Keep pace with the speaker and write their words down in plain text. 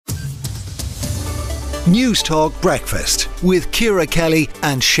News Talk Breakfast with Ciara Kelly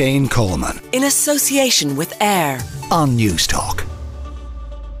and Shane Coleman. In association with AIR On News Talk.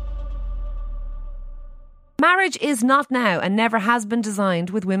 Marriage is not now and never has been designed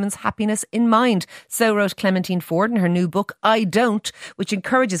with women's happiness in mind. So wrote Clementine Ford in her new book, I Don't, which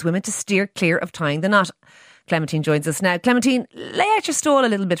encourages women to steer clear of tying the knot. Clementine joins us now. Clementine, lay out your stall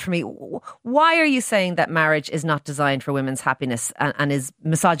a little bit for me. Why are you saying that marriage is not designed for women's happiness and is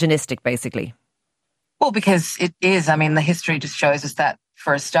misogynistic, basically? Well, because it is. I mean, the history just shows us that,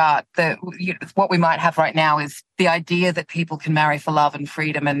 for a start. What we might have right now is the idea that people can marry for love and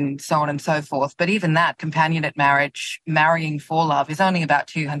freedom and so on and so forth. But even that, companionate marriage, marrying for love, is only about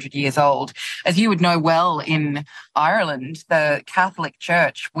 200 years old. As you would know well, in Ireland, the Catholic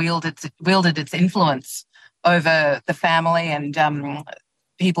Church wielded its influence over the family and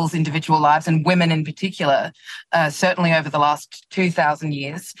people's individual lives, and women in particular, certainly over the last 2,000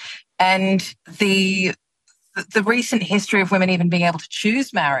 years. And the recent history of women even being able to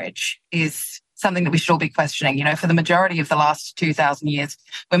choose marriage is something that we should all be questioning. You know, for the majority of the last 2,000 years,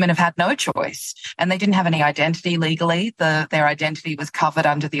 women have had no choice, and they didn't have any identity legally. Their identity was covered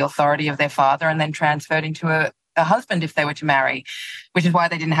under the authority of their father and then transferred into a husband if they were to marry, which is why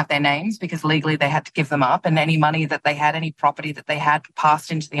they didn't have their names, because legally they had to give them up, and any money that they had, any property that they had,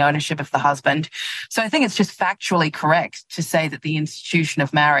 passed into the ownership of the husband. So I think it's just factually correct to say that the institution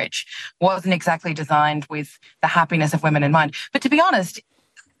of marriage wasn't exactly designed with the happiness of women in mind. But to be honest,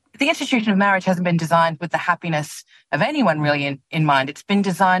 the institution of marriage hasn't been designed with the happiness of anyone really in mind. It's been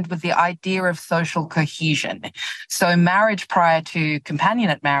designed with the idea of social cohesion. So marriage prior to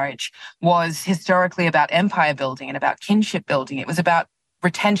companionate marriage was historically about empire building and about kinship building. It was about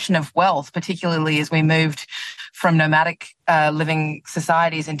retention of wealth, particularly as we moved from nomadic living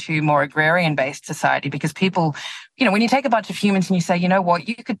societies into more agrarian-based society, because people, you know, when you take a bunch of humans and you say, you know what,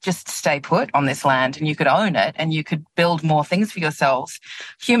 you could just stay put on this land and you could own it and you could build more things for yourselves.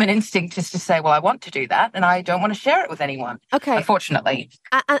 Human instinct is to say, well, I want to do that and I don't want to share it with anyone. Okay. Unfortunately.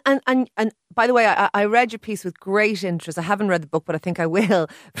 And by the way, I read your piece with great interest. I haven't read the book, but I think I will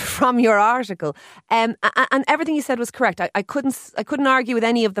from your article. And everything you said was correct. I couldn't argue with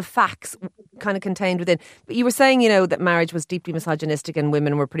any of the facts kind of contained within. But you were saying, you know, that marriage was deeply misogynistic and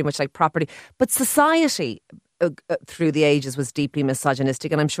women were pretty much like property. But society through the ages was deeply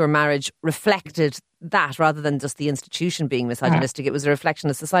misogynistic, and I'm sure marriage reflected that rather than just the institution being misogynistic. It was a reflection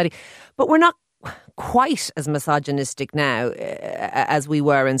of society. But we're not quite as misogynistic now as we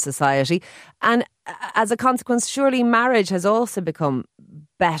were in society, and as a consequence, surely marriage has also become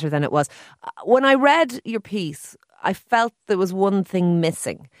better than it was. When I read your piece, I felt there was one thing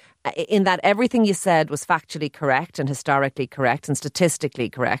missing, in that everything you said was factually correct and historically correct and statistically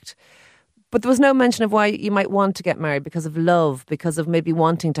correct. But there was no mention of why you might want to get married, because of love, because of maybe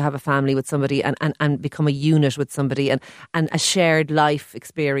wanting to have a family with somebody and become a unit with somebody and a shared life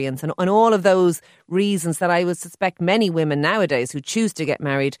experience and all of those reasons that I would suspect many women nowadays who choose to get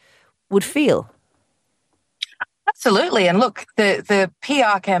married would feel. Absolutely. And look, the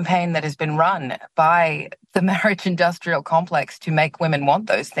PR campaign that has been run by the marriage industrial complex to make women want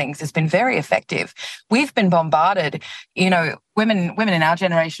those things has been very effective. We've been bombarded, you know, women in our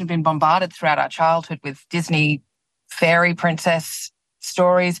generation have been bombarded throughout our childhood with Disney fairy princess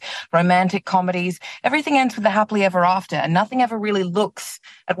stories, romantic comedies. Everything ends with a happily ever after, and nothing ever really looks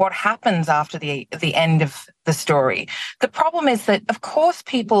at what happens after the end of the story. The problem is that, of course,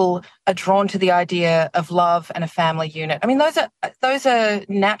 people are drawn to the idea of love and a family unit. I mean, those are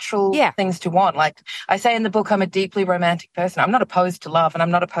natural things to want. Like I say in the book, I'm a deeply romantic person. I'm not opposed to love, and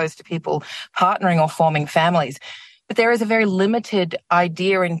I'm not opposed to people partnering or forming families. But there is a very limited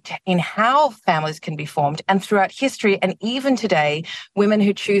idea in how families can be formed. And throughout history, and even today, women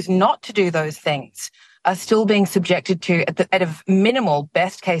who choose not to do those things are still being subjected to, at a minimal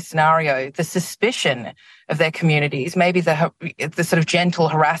best case scenario, the suspicion of their communities, maybe the sort of gentle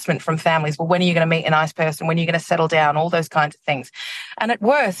harassment from families. Well, when are you going to meet a nice person? When are you going to settle down? All those kinds of things. And at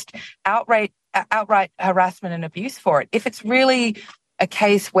worst, outright harassment and abuse for it. If it's really a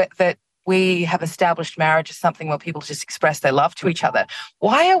case that we have established marriage as something where people just express their love to each other,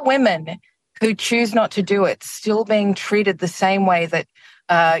 why are women who choose not to do it still being treated the same way that,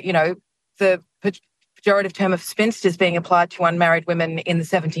 the pejorative term of spinsters being applied to unmarried women in the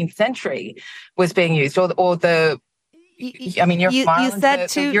 17th century was being used, or the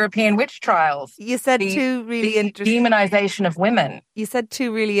European witch trials. You said two really interesting... demonization of women. You said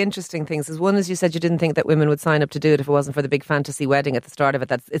two really interesting things. One is you said you didn't think that women would sign up to do it if it wasn't for the big fantasy wedding at the start of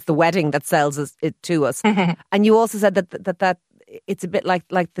it. It's the wedding that sells it to us. And you also said that it's a bit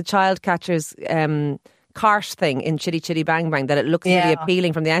like the child catcher's cart thing in Chitty Chitty Bang Bang, that it looks really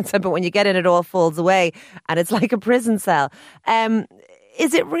appealing from the outside, but when you get in, it all falls away and it's like a prison cell.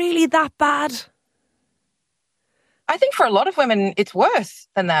 Is it really that bad? I think for a lot of women, it's worse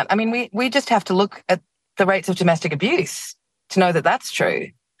than that. I mean, we just have to look at the rates of domestic abuse to know that that's true.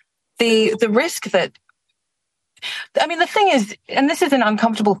 The risk that, I mean, the thing is, and this is an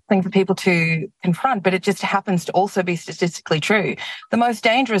uncomfortable thing for people to confront, but it just happens to also be statistically true. The most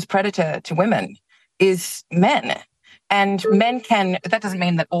dangerous predator to women is men. And that doesn't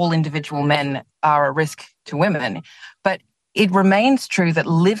mean that all individual men are a risk to women, but it remains true that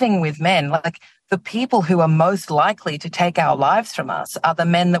living with men, like the people who are most likely to take our lives from us are the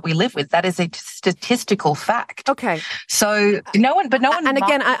men that we live with. That is a statistical fact. Okay. So no one and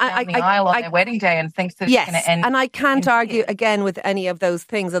again, on the aisle on their wedding day and thinks that yes, it's going to end. And I can't argue again with any of those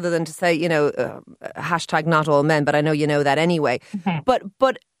things other than to say, hashtag not all men, but I know you know that anyway. Mm-hmm.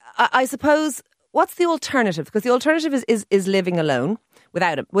 But I suppose, what's the alternative? Because the alternative is living alone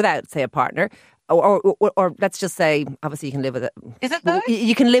without say a partner. Or let's just say, obviously, you can live with it. Is it though?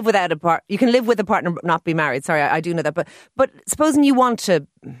 You can live without you can live with a partner but not be married. Sorry, I do know that. But supposing you want to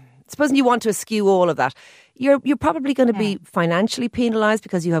eschew all of that, you're probably going to be financially penalised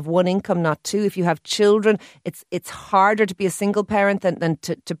because you have one income, not two. If you have children, it's harder to be a single parent than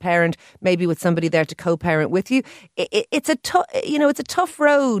to parent maybe with somebody there to co-parent with you. It's a tough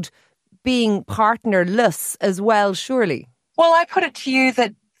road being partnerless as well, surely. Well, I put it to you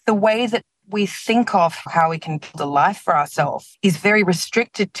that the way that we think of how we can build a life for ourselves is very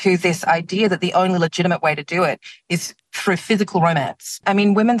restricted to this idea that the only legitimate way to do it is through physical romance. I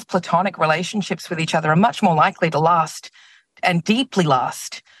mean, women's platonic relationships with each other are much more likely to last and deeply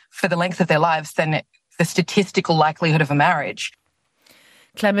last for the length of their lives than the statistical likelihood of a marriage.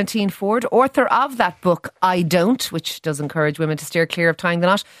 Clementine Ford, author of that book, I Don't, which does encourage women to steer clear of tying the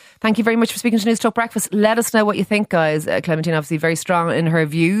knot. Thank you very much for speaking to News Talk Breakfast. Let us know what you think, guys. Clementine obviously very strong in her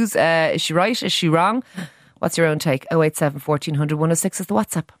views. Is she right? Is she wrong? What's your own take? 087 1400 106 is the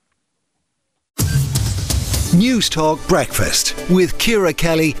WhatsApp. News Talk Breakfast with Ciara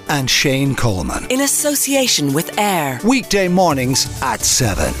Kelly and Shane Coleman. In association with AIR. Weekday mornings at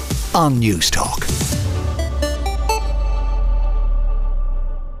 7 on News Talk.